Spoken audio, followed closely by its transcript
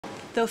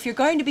Though if you're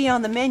going to be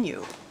on the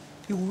menu,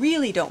 you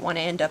really don't want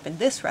to end up in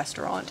this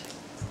restaurant.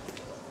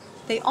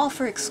 They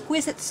offer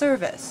exquisite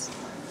service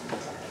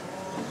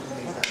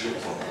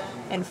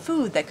and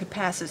food that could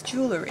pass as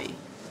jewelry.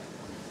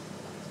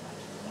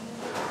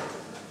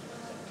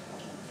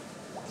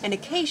 And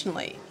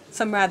occasionally,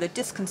 some rather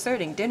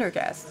disconcerting dinner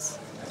guests.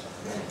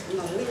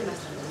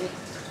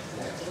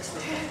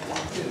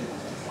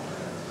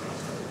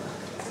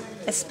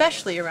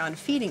 Especially around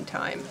feeding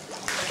time.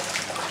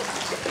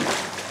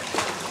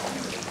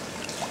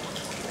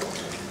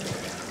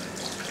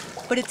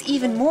 But it's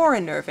even more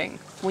unnerving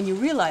when you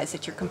realize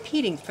that you're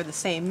competing for the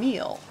same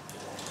meal.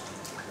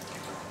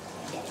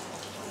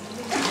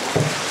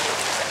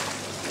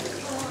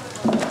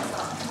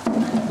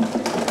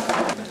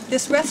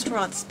 This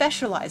restaurant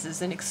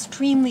specializes in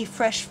extremely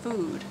fresh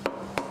food,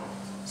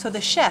 so the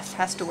chef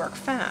has to work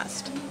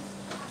fast.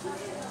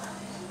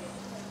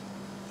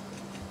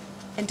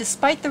 And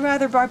despite the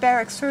rather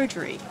barbaric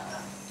surgery,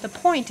 the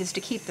point is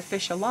to keep the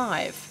fish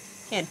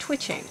alive and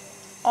twitching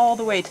all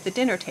the way to the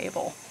dinner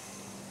table.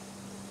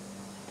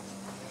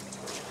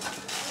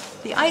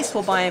 The ice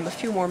will buy him a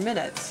few more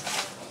minutes.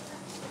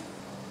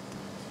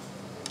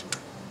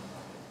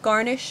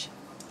 Garnish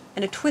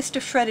and a twist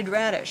of shredded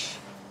radish.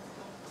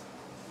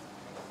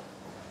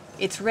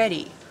 It's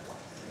ready.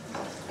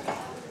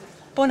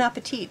 Bon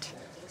appetit.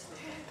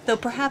 Though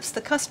perhaps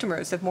the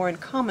customers have more in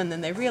common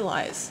than they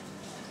realize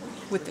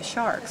with the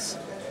sharks.